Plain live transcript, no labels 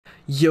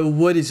Yo,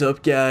 what is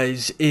up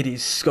guys? It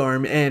is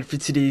Skaarm, and for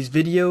today's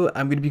video,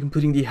 I'm going to be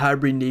completing the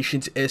Hybrid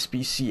Nations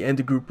SBC, and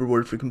the group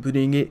reward for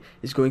completing it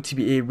is going to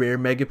be a rare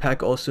mega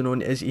pack, also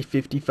known as a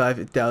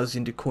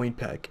 55,000 coin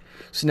pack.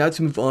 So now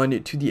to move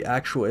on to the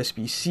actual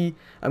SBC,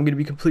 I'm going to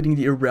be completing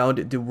the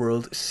Around the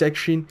World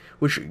section,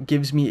 which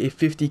gives me a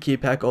 50k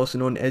pack, also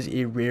known as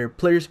a rare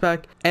players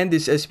pack, and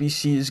this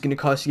SBC is going to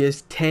cost you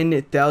guys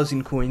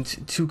 10,000 coins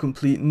to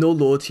complete. No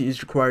loyalty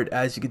is required,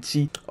 as you can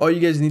see. All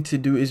you guys need to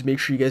do is make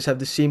sure you guys have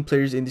the same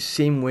players in the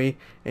same way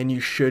and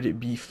you should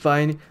be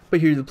fine.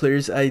 But here are the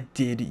players I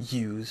did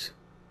use.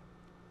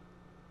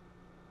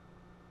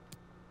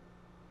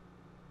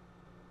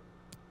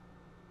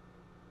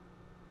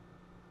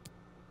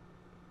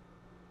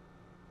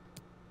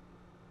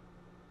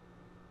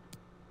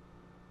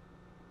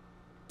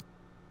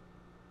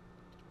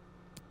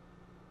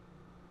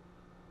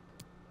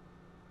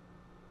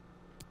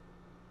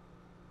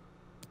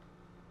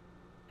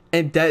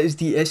 And that is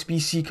the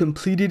SBC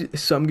completed,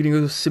 so I'm going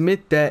to go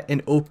submit that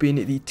and open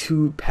the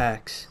 2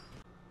 packs.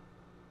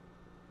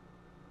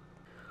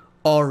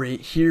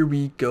 Alright, here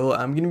we go.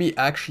 I'm going to be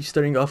actually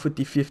starting off with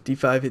the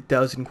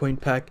 55,000 coin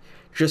pack,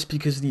 just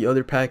because the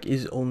other pack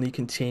is only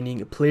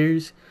containing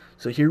players.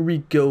 So here we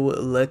go,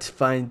 let's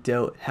find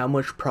out how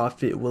much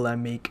profit will I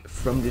make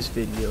from this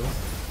video.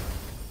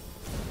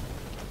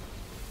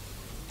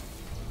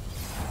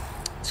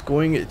 It's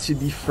going to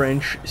be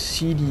French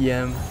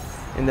CDM.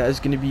 And that is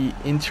going to be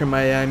Inter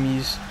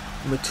Miami's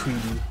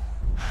Matuidi.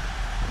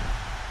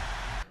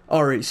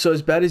 Alright, so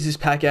as bad as this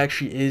pack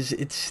actually is,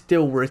 it's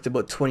still worth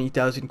about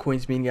 20,000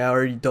 coins, meaning I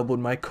already doubled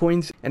my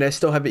coins. And I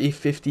still have a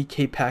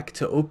 50k pack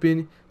to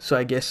open, so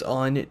I guess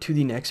on to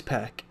the next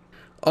pack.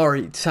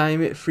 Alright,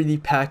 time for the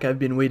pack I've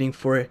been waiting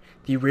for,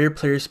 the rare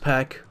players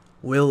pack.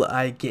 Will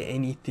I get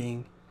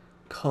anything?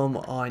 Come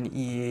on,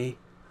 EA.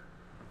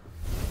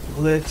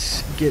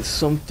 Let's get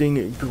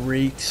something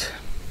great.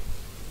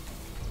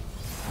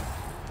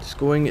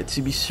 Going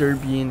to be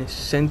Serbian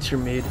center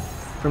mid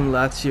from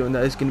Lazio, and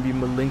that is going to be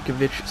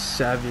Milinkovic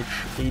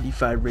Savic,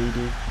 85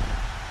 rated.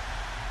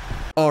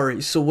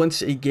 Alright, so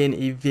once again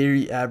a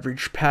very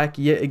average pack.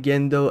 Yet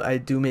again though, I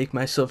do make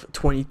myself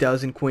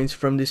 20,000 coins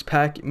from this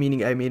pack,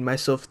 meaning I made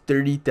myself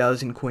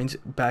 30,000 coins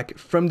back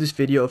from this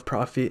video of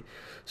profit.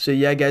 So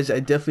yeah guys,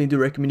 I definitely do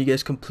recommend you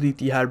guys complete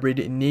the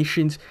Hybrid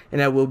Nations,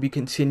 and I will be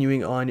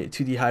continuing on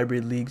to the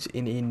Hybrid Leagues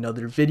in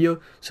another video.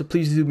 So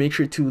please do make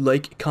sure to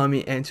like,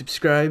 comment, and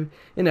subscribe,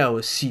 and I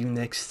will see you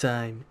next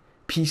time.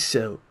 Peace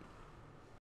out.